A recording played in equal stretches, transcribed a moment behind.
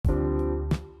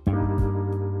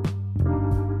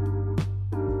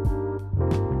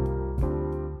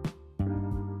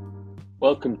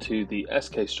Welcome to the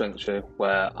SK Strength Show,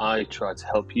 where I try to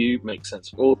help you make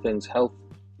sense of all things health,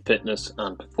 fitness,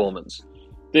 and performance.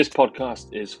 This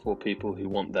podcast is for people who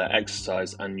want their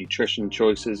exercise and nutrition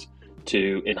choices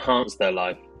to enhance their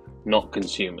life, not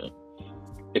consume it.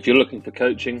 If you're looking for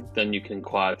coaching, then you can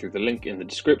inquire through the link in the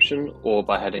description or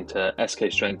by heading to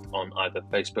SK Strength on either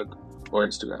Facebook or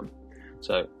Instagram.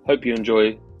 So, hope you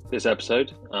enjoy this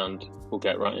episode and we'll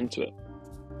get right into it.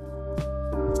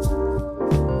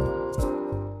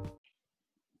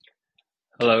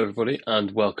 Hello everybody and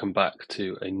welcome back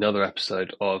to another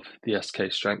episode of the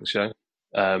SK Strength Show.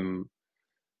 I'm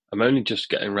only just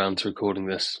getting around to recording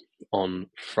this on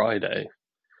Friday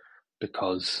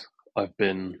because I've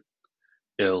been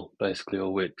ill basically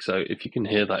all week. So if you can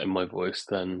hear that in my voice,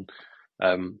 then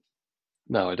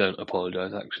no, I don't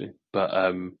apologise actually.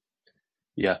 But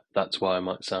yeah, that's why I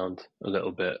might sound a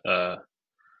little bit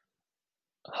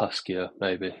huskier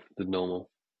maybe than normal.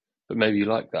 But maybe you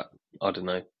like that. I don't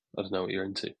know what you're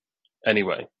into.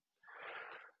 Anyway,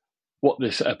 what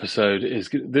this episode is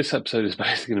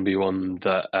basically going to be one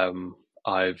that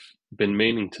I've been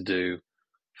meaning to do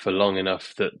for long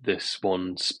enough that this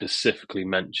one specifically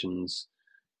mentions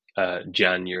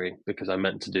January, because I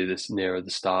meant to do this nearer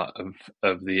the start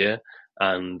of the year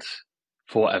and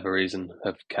for whatever reason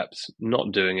have kept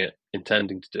not doing it,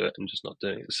 intending to do it and just not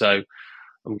doing it. So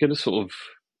I'm going to sort of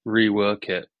rework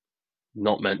it,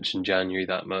 not mention January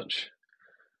that much,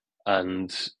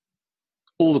 and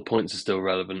all the points are still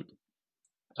relevant.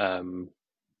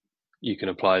 You can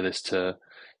apply this to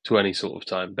any sort of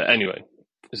time. But anyway,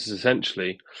 this is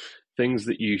essentially things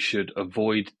that you should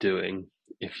avoid doing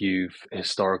if you've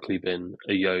historically been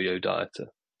a yo-yo dieter.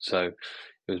 So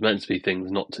it was meant to be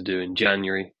things not to do in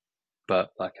January,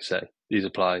 but like I say, these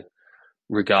apply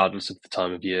regardless of the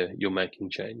time of year you're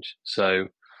making change. So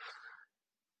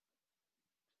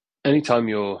anytime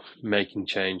you're making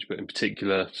change, but in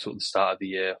particular sort of the start of the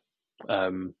year,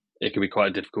 it can be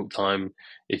quite a difficult time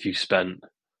if you spent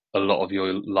a lot of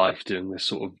your life doing this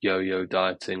sort of yo-yo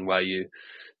dieting where you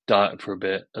diet for a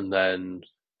bit and then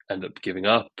end up giving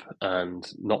up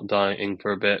and not dieting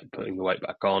for a bit, putting the weight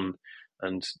back on,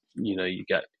 and you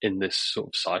get in this sort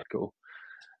of cycle.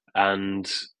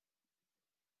 And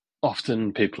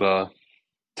often people are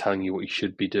telling you what you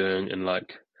should be doing and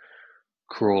like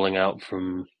crawling out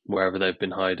from wherever they've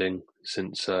been hiding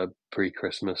since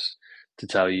pre-Christmas to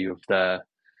tell you of their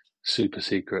super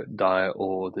secret diet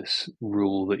or this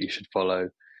rule that you should follow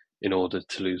in order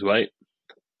to lose weight.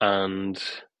 And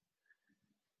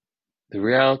the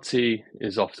reality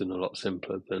is often a lot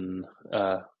simpler than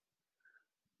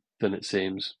it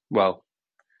seems. Well,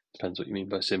 depends what you mean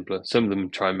by simpler. Some of them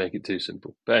try and make it too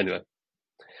simple. But anyway,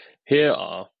 here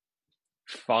are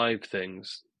 5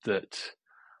 things that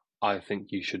I think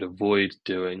you should avoid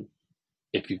doing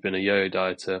if you've been a yo-yo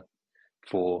dieter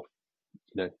for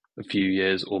a few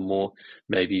years or more.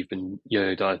 Maybe you've been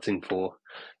yo-yo dieting for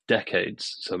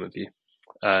decades, some of you.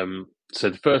 So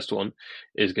the first one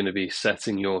is going to be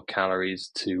setting your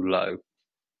calories too low.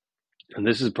 And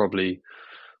this is probably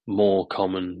more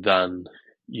common than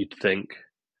you'd think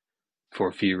for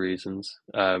a few reasons.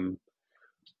 And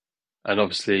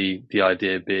obviously the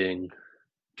idea being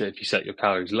that if you set your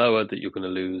calories lower, that you're going to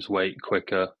lose weight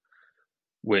quicker,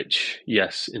 which,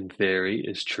 yes, in theory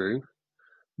is true.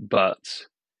 But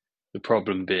the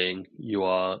problem being you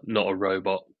are not a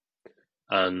robot,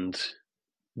 and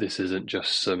this isn't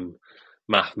just some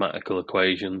mathematical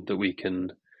equation that we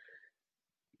can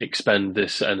expend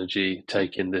this energy,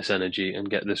 take in this energy and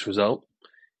get this result.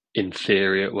 In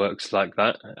theory, it works like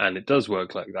that, and it does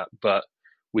work like that, but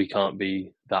we can't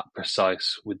be that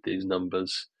precise with these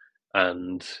numbers.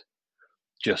 And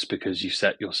just because you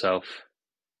set yourself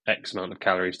X amount of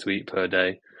calories to eat per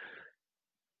day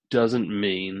doesn't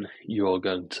mean you're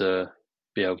going to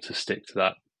be able to stick to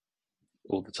that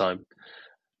all the time.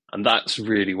 And that's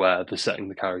really where the setting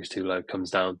the calories too low comes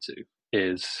down to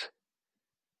is,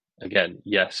 again,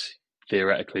 yes,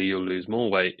 theoretically you'll lose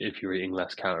more weight if you're eating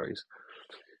less calories.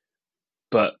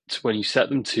 But when you set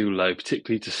them too low,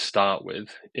 particularly to start with,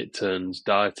 it turns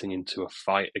dieting into a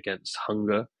fight against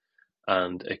hunger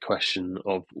and a question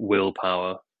of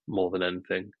willpower more than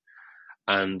anything.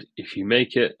 And if you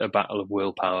make it a battle of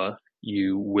willpower,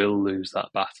 you will lose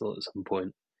that battle at some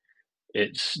point.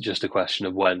 It's just a question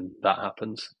of when that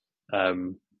happens,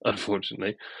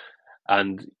 unfortunately.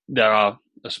 And there are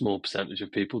a small percentage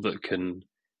of people that can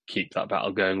keep that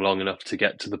battle going long enough to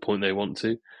get to the point they want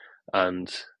to,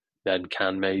 and then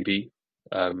can maybe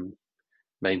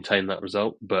maintain that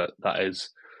result. But that is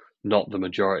not the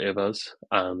majority of us.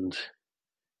 And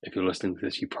if you're listening to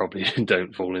this, you probably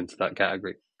don't fall into that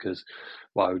category, because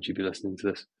why would you be listening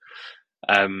to this?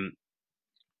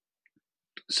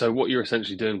 So what you're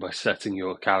essentially doing by setting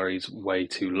your calories way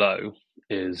too low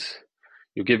is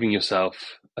you're giving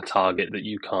yourself a target that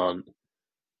you can't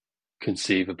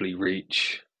conceivably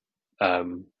reach,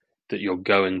 that you're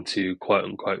going to quote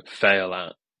unquote fail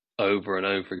at over and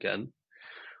over again,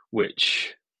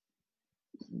 which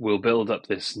will build up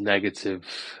this negative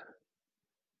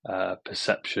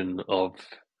perception of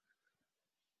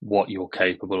what you're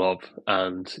capable of,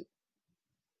 and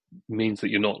means that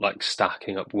you're not like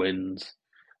stacking up wins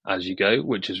as you go,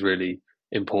 which is really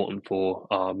important for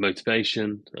our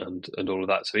motivation and all of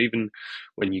that. So even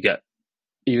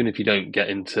if you don't get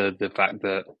into the fact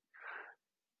that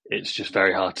it's just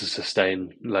very hard to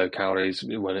sustain low calories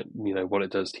when it, what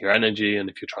it does to your energy, and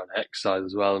if you're trying to exercise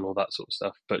as well and all that sort of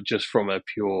stuff, but just from a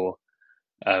pure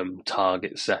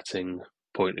target setting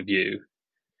point of view,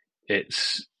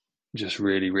 it's just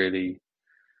really, really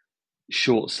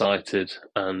short-sighted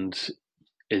and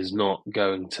is not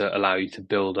going to allow you to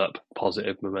build up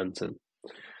positive momentum.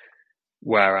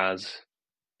 Whereas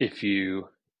if you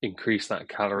increase that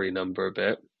calorie number a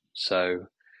bit, so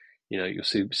you'll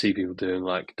see people doing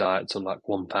like diets on like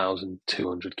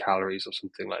 1,200 calories or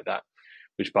something like that,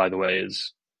 which by the way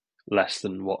is less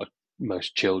than what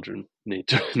most children need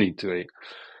to eat.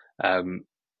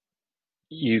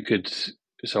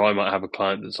 So I might have a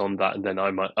client that's on that, and then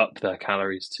I might up their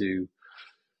calories to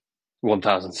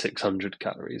 1,600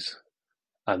 calories.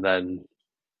 And then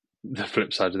the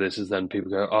flip side of this is then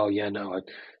people go, oh yeah, no, I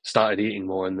started eating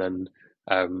more and then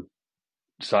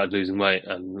started losing weight,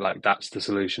 and like that's the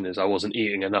solution, is I wasn't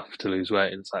eating enough to lose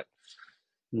weight. And it's like,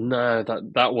 no,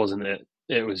 that wasn't it.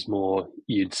 It was more,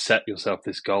 you'd set yourself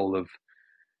this goal of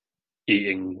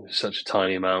eating such a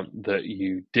tiny amount that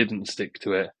you didn't stick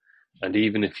to it. And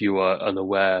even if you were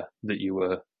unaware that you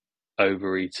were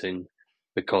overeating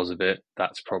because of it,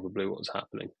 that's probably what's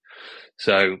happening.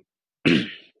 So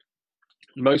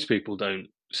most people don't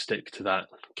stick to that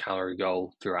calorie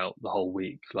goal throughout the whole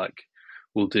week. Like,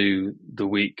 we'll do the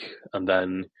week, and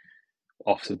then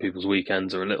often people's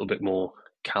weekends are a little bit more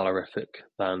calorific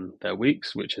than their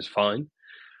weeks, which is fine.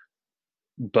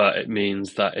 But it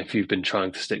means that if you've been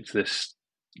trying to stick to this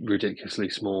ridiculously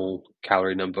small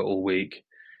calorie number all week,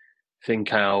 think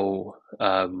how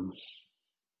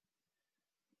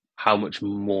much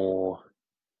more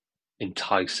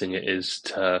enticing it is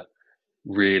to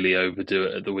really overdo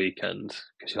it at the weekend,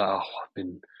 because you're like, oh, I've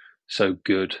been so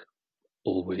good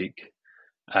all week.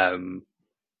 You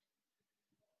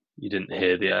didn't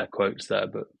hear the air quotes there,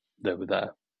 but they were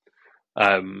there.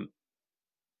 And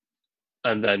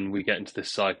then we get into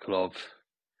this cycle of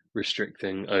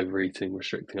restricting, overeating.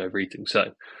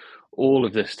 So all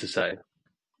of this to say,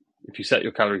 if you set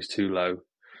your calories too low,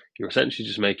 you're essentially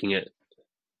just making it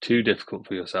too difficult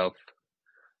for yourself,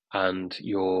 and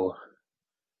you're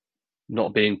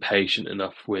not being patient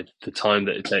enough with the time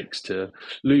that it takes to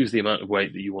lose the amount of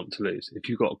weight that you want to lose. If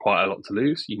you've got quite a lot to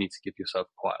lose, you need to give yourself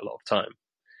quite a lot of time.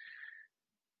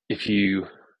 If you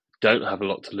don't have a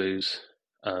lot to lose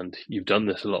and you've done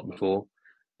this a lot before,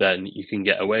 then you can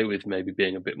get away with maybe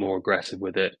being a bit more aggressive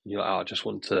with it. You're like, oh, I just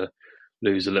want to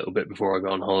lose a little bit before I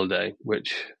go on holiday,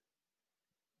 which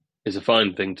is a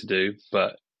fine thing to do,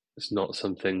 but it's not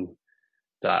something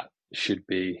that should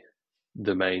be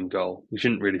the main goal. We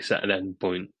shouldn't really set an end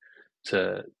point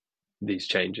to these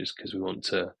changes, because we want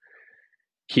to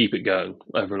keep it going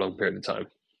over a long period of time.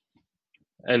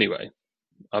 Anyway,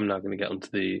 I'm now going to get onto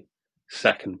the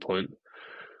second point,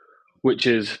 which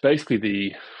is basically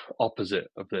the opposite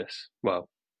of this. Well,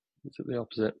 is it the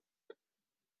opposite?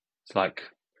 It's like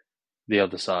the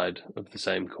other side of the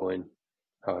same coin,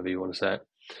 however you want to say it.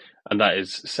 And that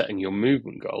is setting your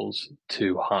movement goals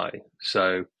too high.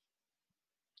 So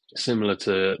similar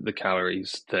to the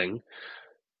calories thing,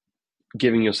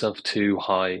 giving yourself too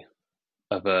high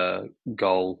of a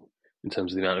goal in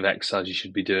terms of the amount of exercise you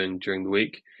should be doing during the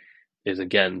week is,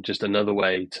 again, just another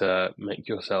way to make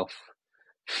yourself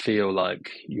feel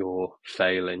like you're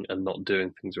failing and not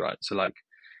doing things right. So like,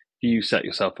 if you set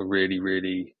yourself a really,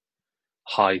 really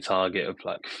high target of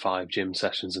like 5 gym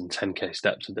sessions and 10k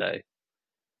steps a day,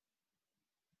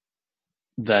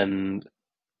 then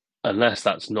unless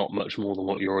that's not much more than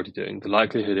what you're already doing, the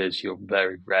likelihood is you're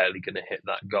very rarely going to hit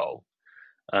that goal.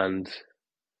 And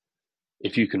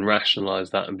if you can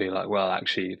rationalize that and be like, well,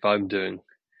 actually, if I don't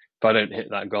hit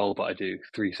that goal, but I do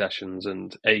 3 sessions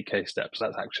and 8k steps,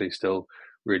 that's actually still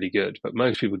really good. But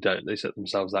most people don't. They set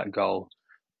themselves that goal,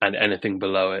 and anything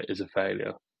below it is a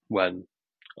failure, when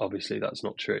obviously that's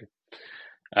not true.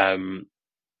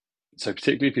 So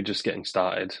particularly if you're just getting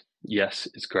started, yes,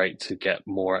 it's great to get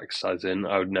more exercise in.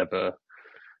 I would never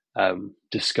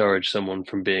discourage someone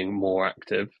from being more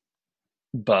active,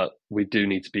 but we do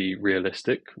need to be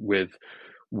realistic with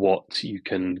what you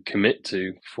can commit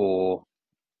to for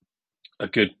a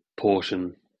good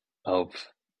portion of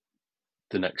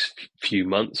the next few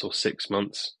months or 6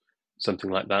 months, something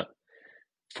like that,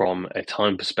 from a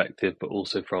time perspective, but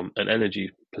also from an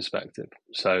energy perspective.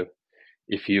 So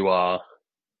if you are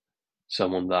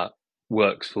someone that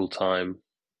works full time,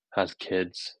 has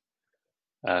kids,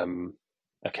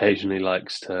 occasionally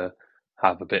likes to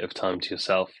have a bit of time to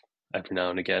yourself every now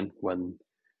and again when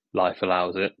life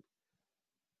allows it,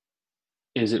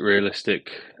 is it realistic?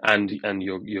 And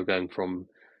you're going from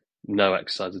no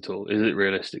exercise at all. Is it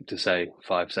realistic to say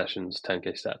 5 sessions,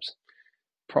 10k steps?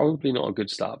 Probably not a good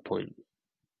start point.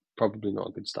 Probably not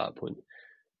a good start point.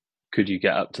 Could you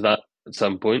get up to that at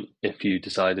some point if you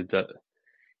decided that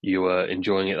you were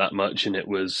enjoying it that much and it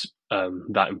was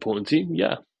that important to you?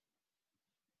 Yeah,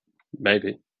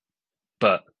 maybe.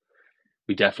 But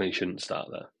we definitely shouldn't start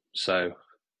there. So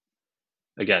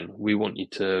again, we want you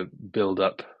to build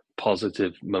up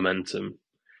positive momentum.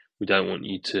 We don't want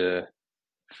you to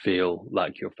feel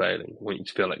like you're failing. We want you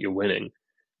to feel like you're winning,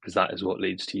 because that is what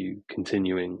leads to you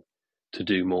continuing to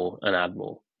do more and add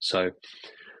more. So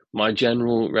my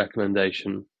general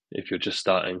recommendation, if you're just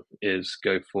starting, is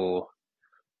go for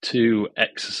 2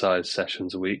 exercise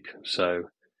sessions a week. So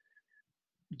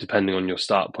depending on your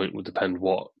start point will depend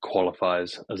what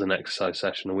qualifies as an exercise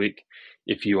session a week.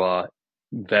 If you are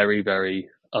very, very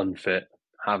unfit,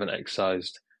 haven't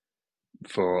exercised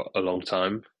for a long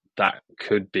time, that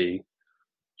could be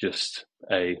just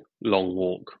a long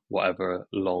walk, whatever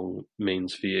long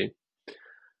means for you.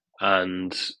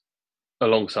 And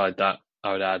alongside that,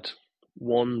 I would add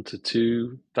 1,000 to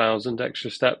 2,000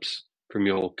 extra steps from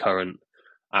your current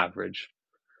average.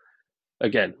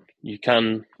 Again, you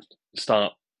can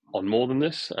start on more than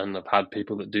this, and I've had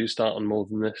people that do start on more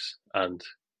than this and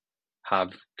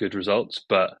have good results,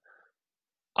 but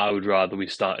I would rather we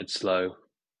started slow,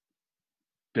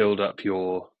 build up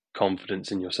your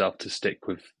confidence in yourself to stick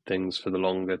with things for the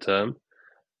longer term,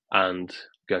 and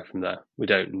go from there. We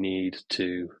don't need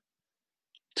to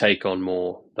take on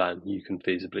more than you can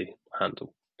feasibly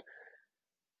handle.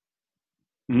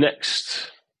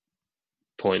 Next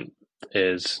point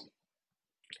is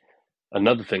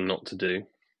another thing not to do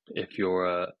if you're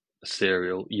a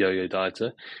serial yo-yo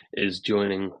dieter is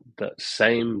joining that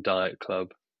same diet club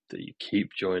that you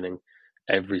keep joining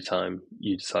every time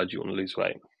you decide you want to lose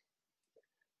weight.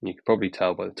 And you can probably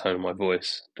tell by the tone of my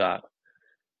voice that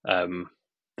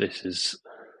this is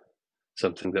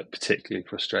something that particularly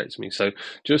frustrates me. So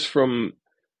just from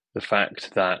the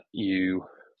fact that you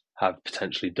have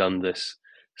potentially done this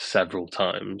several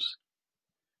times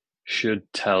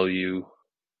should tell you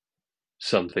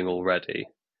something already.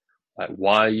 Like,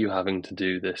 why are you having to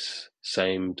do this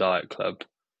same diet club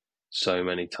so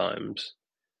many times?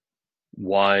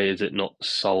 Why is it not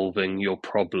solving your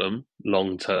problem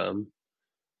long term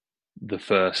the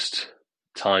first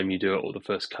time you do it or the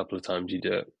first couple of times you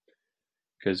do it?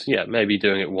 Because, yeah, maybe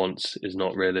doing it once is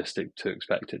not realistic to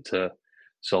expect it to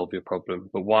solve your problem.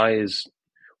 But why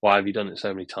have you done it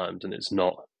so many times and it's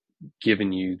not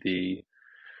giving you the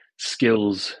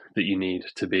skills that you need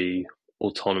to be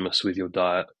autonomous with your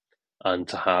diet and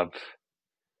to have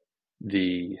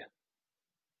the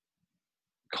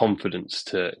confidence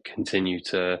to continue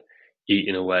to eat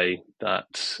in a way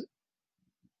that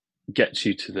gets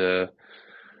you to the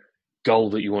goal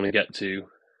that you want to get to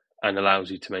and allows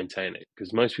you to maintain it?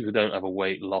 Because most people don't have a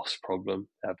weight loss problem,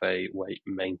 they have a weight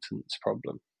maintenance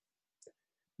problem.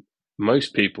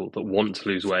 Most people that want to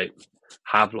lose weight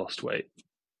have lost weight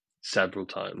several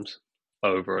times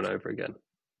over and over again.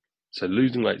 So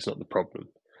losing weight is not the problem,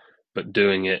 but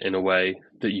doing it in a way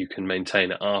that you can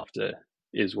maintain it after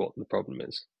is what the problem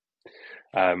is.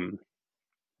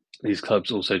 These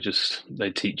clubs also they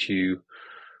teach you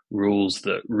rules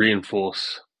that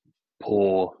reinforce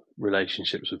poor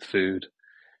relationships with food,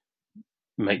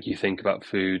 make you think about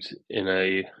food in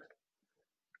a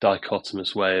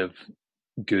dichotomous way of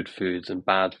good foods and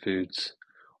bad foods,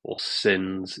 or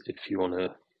sins, if you want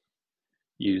to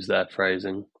use their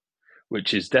phrasing,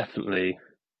 which is definitely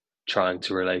trying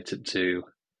to relate it to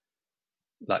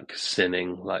like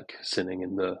sinning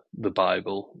in the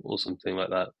Bible or something like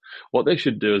that. What they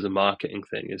should do as a marketing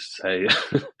thing is say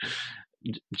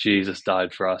Jesus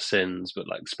died for our sins, but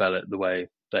like spell it the way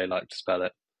they like to spell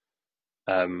it.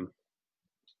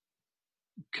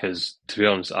 Because to be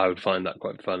honest, I would find that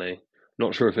quite funny.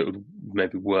 Not sure if it would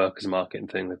maybe work as a marketing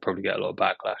thing. They'd probably get a lot of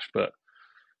backlash, but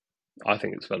I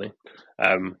think it's funny.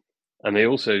 And they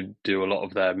also do a lot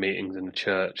of their meetings in the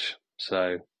church.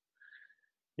 So,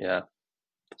 yeah,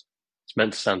 It's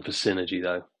meant to stand for synergy,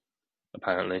 though,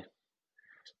 apparently,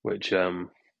 which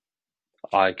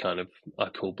I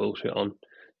call bullshit on.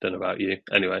 Don't know about you.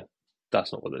 Anyway,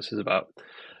 that's not what this is about.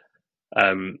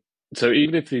 So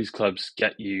even if these clubs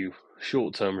get you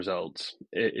short-term results,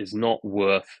 it is not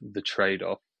worth the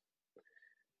trade-off,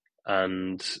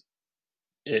 and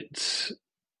it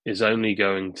is only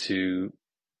going to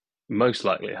most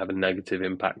likely have a negative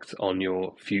impact on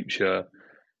your future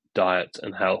diet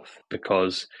and health,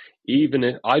 because even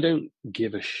if I don't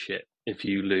give a shit if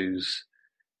you lose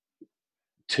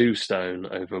 2 stone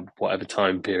over whatever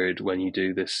time period when you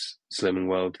do this Slimming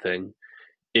World thing,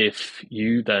 if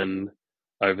you then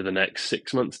over the next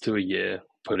 6 months to a year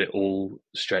put it all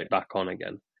straight back on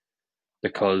again,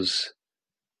 because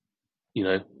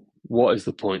what is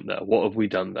the point there? What have we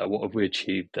done there? What have we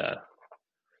achieved there?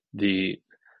 The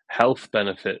health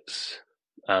benefits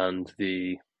and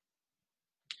the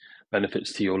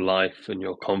benefits to your life and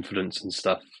your confidence and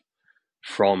stuff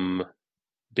from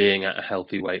being at a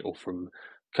healthy weight or from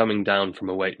coming down from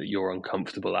a weight that you're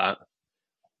uncomfortable at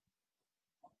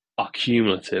are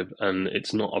cumulative, and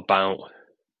it's not about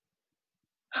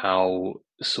how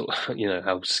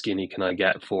how skinny can I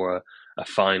get for a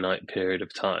finite period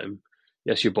of time.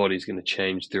 Yes, your body's going to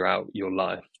change throughout your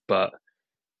life, but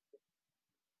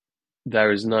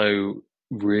there is no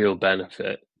real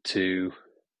benefit to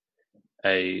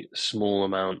a small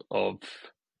amount of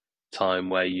time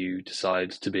where you decide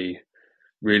to be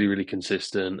really, really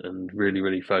consistent and really,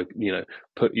 really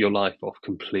put your life off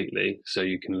completely so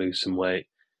you can lose some weight,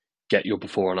 get your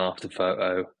before and after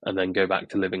photo, and then go back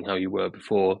to living how you were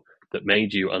before, that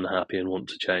made you unhappy and want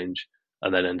to change,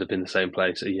 and then end up in the same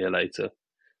place a year later.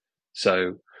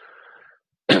 So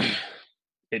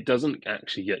it doesn't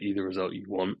actually get you the result you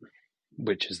want,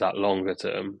 which is that longer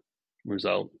term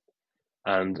result.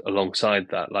 And alongside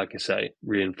that, like I say,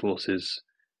 reinforces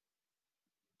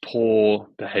poor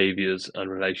behaviors and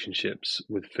relationships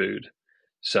with food.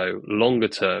 So longer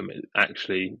term,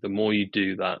 actually, the more you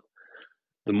do that,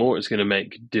 the more it's going to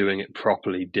make doing it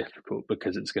properly difficult,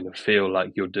 because it's going to feel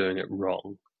like you're doing it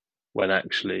wrong when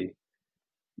actually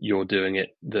you're doing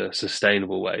it the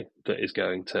sustainable way that is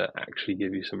going to actually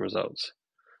give you some results.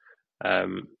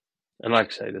 And like I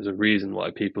say, there's a reason why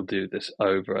people do this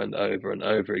over and over and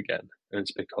over again, and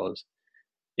it's because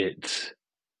it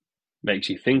makes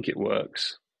you think it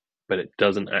works, but it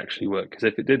doesn't actually work. Because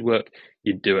if it did work,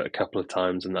 you'd do it a couple of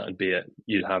times and that'd be it.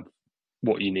 You'd have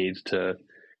what you need to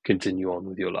continue on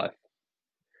with your life.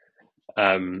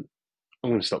 I'm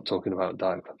going to stop talking about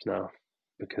diet clubs now,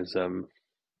 because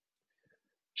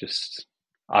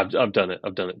I've done it.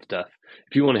 I've done it to death.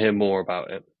 If you want to hear more about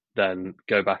it, then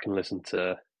go back and listen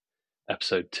to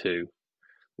episode 2,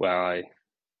 where I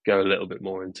go a little bit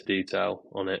more into detail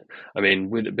on it. I mean,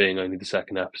 with it being only the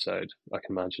second episode, I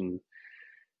can imagine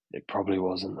it probably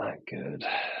wasn't that good.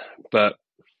 But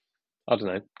I don't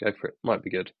know, go for it. Might be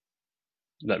good.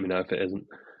 Let me know if it isn't,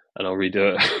 and I'll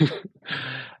redo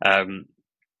it.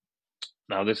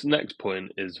 Now, this next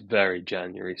point is very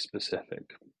January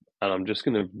specific, and I'm just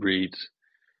going to read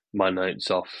my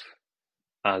notes off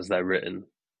as they're written,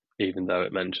 even though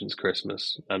it mentions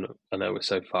Christmas, and I know we're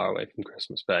so far away from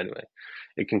Christmas, but anyway,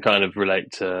 it can kind of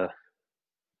relate to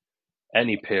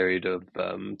any period of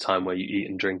time where you eat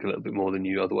and drink a little bit more than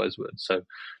you otherwise would. So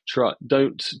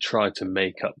don't try to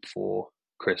make up for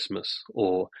Christmas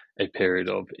or a period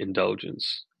of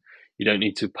indulgence. You don't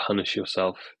need to punish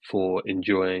yourself for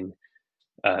enjoying,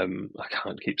 I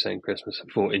can't keep saying Christmas,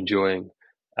 for enjoying,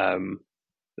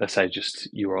 let's say just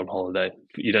you were on holiday.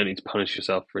 You don't need to punish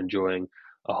yourself for enjoying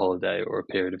a holiday or a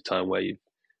period of time where you've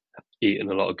eaten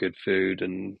a lot of good food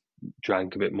and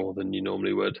drank a bit more than you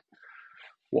normally would.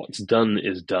 What's done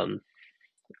is done,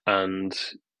 and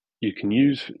you can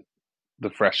use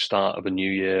the fresh start of a new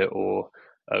year, or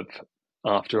of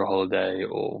after a holiday,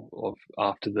 or of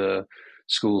after the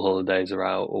school holidays are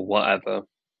out, or whatever,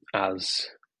 as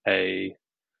a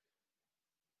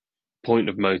point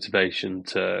of motivation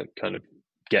to kind of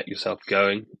get yourself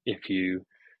going. If you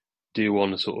do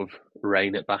want to sort of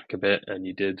rein it back a bit and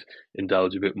you did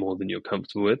indulge a bit more than you're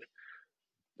comfortable with,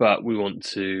 but we want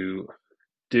to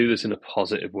do this in a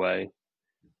positive way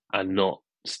and not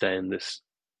stay in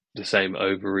the same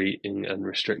overeating and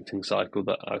restricting cycle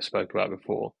that I spoke about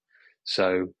before.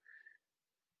 So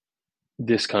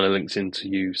this kind of links into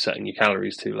you setting your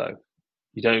calories too low.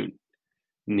 You don't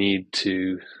need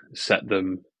to set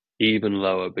them even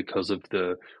lower because of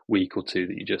the week or two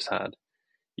that you just had.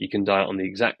 You can diet on the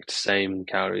exact same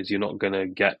calories. You're not going to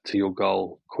get to your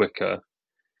goal quicker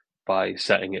by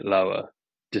setting it lower,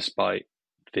 despite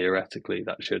theoretically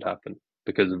that should happen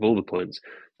because of all the points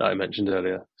that I mentioned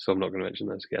earlier. So I'm not going to mention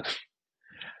those again.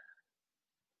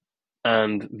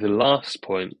 And the last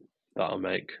point that I'll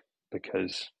make,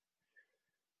 because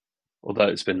although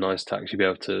it's been nice to actually be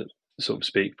able to sort of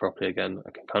speak properly again,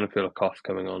 I can kind of feel a cough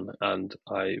coming on, and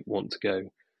I want to go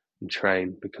and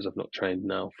train because I've not trained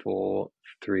now for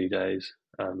 3 days,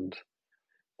 and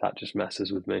that just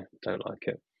messes with me. Don't like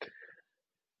it.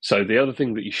 So the other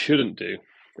thing that you shouldn't do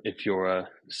if you're a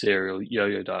serial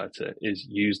yo-yo dieter is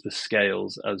use the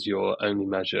scales as your only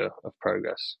measure of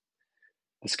progress.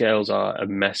 The scales are a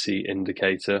messy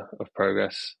indicator of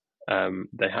progress.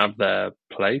 They have their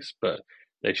place, but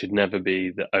they should never be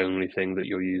the only thing that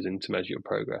you're using to measure your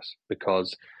progress,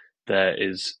 because there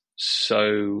is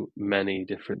so many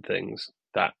different things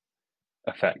that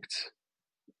affect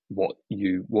what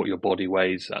your body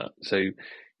weighs at. So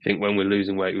I think when we're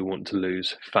losing weight, we want to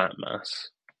lose fat mass,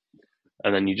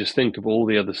 and then you just think of all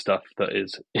the other stuff that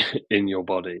is in your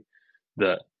body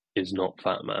that is not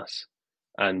fat mass,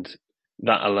 and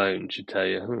that alone should tell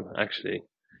you, actually,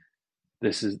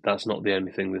 that's not the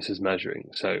only thing this is measuring.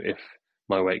 So if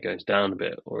my weight goes down a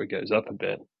bit or it goes up a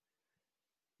bit,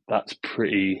 that's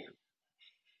pretty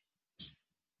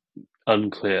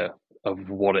unclear of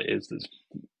what it is that's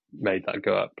made that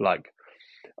go up. Like,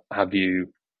 have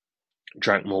you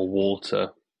drank more water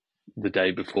the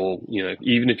day before?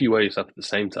 Even if you weigh yourself at the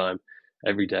same time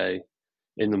every day,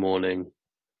 in the morning,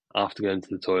 after going to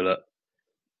the toilet,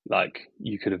 like,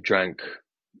 you could have drank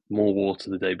more water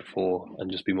the day before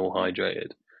and just be more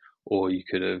hydrated, or you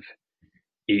could have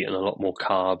eaten a lot more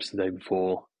carbs the day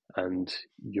before and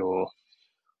you're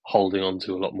holding on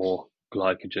to a lot more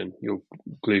glycogen. Your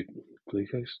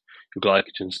glucose, your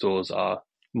glycogen stores are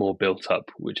more built up,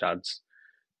 which adds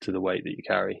to the weight that you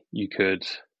carry. You could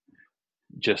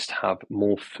just have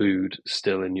more food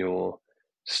still in your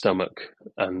stomach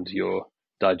and your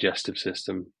digestive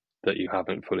system that you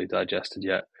haven't fully digested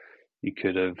yet. You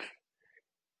could have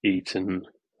eaten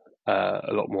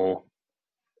a lot more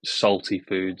salty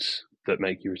foods that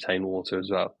make you retain water as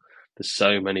well. There's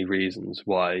so many reasons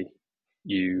why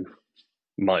you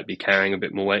might be carrying a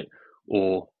bit more weight,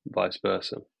 or vice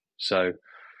versa. So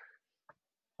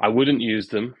I wouldn't use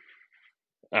them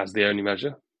as the only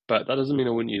measure, but that doesn't mean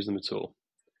I wouldn't use them at all.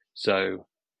 So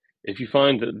if you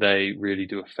find that they really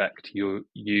do affect you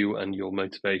and your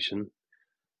motivation,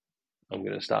 I'm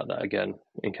going to start that again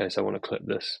in case I want to clip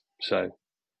this. So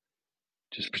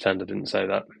just pretend I didn't say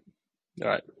that. All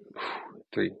right,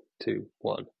 3, 2,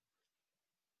 1.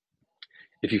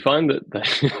 If you find that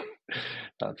they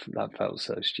that felt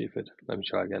so stupid. Let me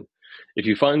try again. If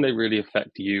you find they really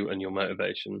affect you and your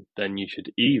motivation, then you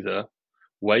should either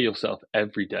weigh yourself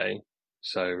every day,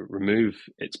 so remove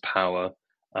its power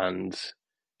and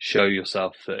show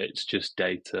yourself that it's just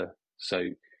data, so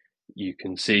you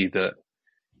can see that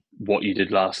what you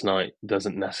did last night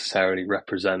doesn't necessarily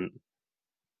represent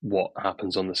what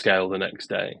happens on the scale the next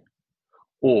day.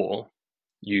 Or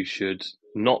you should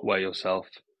not weigh yourself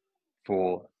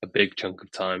for a big chunk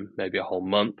of time, maybe a whole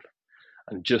month,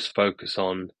 and just focus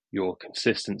on your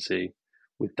consistency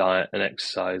with diet and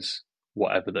exercise,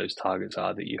 whatever those targets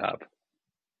are that you have.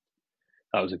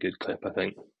 That was a good clip, I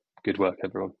think. Good work,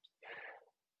 everyone.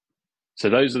 So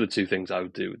those are the two things I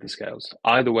would do with the scales.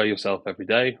 Either weigh yourself every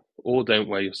day, or don't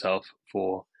weigh yourself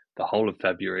for the whole of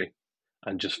February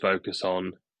and just focus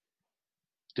on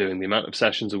doing the amount of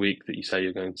sessions a week that you say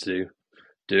you're going to do,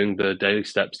 doing the daily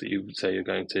steps that you say you're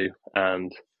going to,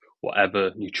 and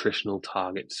whatever nutritional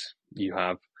targets you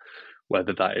have,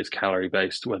 whether that is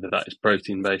calorie-based, whether that is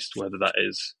protein-based, whether that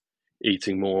is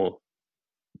eating more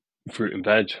fruit and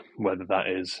veg, whether that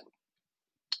is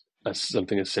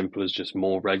something as simple as just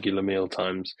more regular meal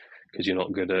times because you're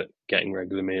not good at getting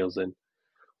regular meals in.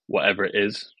 Whatever it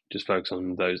is, just focus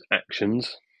on those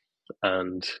actions,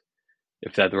 and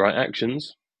if they're the right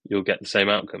actions, you'll get the same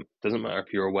outcome. It doesn't matter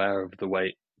if you're aware of the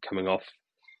weight coming off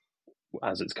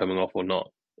as it's coming off or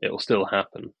not, it will still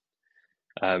happen.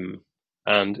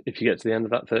 And if you get to the end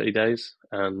of that 30 days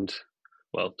and,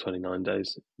 29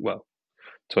 days,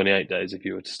 28 days if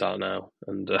you were to start now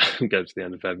and go to the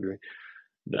end of February,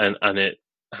 and it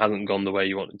hasn't gone the way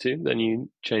you want it to, then you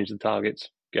change the targets,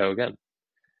 go again.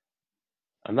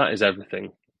 And that is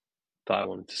everything that I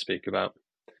wanted to speak about.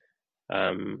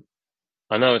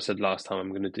 I know I said last time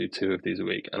I'm going to do 2 of these a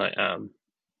week, and I am,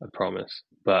 I promise,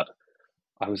 but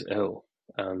I was ill,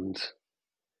 and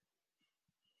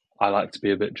I like to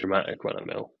be a bit dramatic when I'm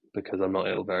ill because I'm not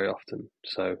ill very often.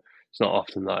 So it's not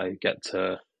often that I get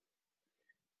to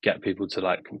get people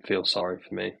to feel sorry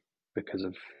for me because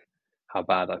of how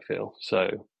bad I feel.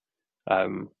 So I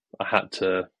had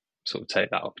to sort of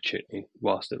take that opportunity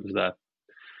whilst it was there.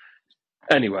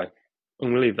 Anyway, I'm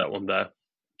going to leave that one there.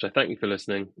 So thank you for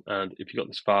listening. And if you got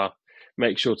this far,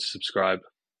 make sure to subscribe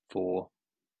for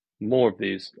more of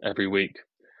these every week.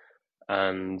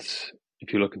 And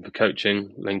if you're looking for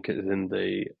coaching, link is in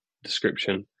the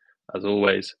description as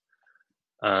always.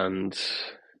 And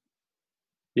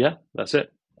yeah, that's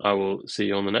it. I will see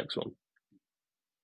you on the next one.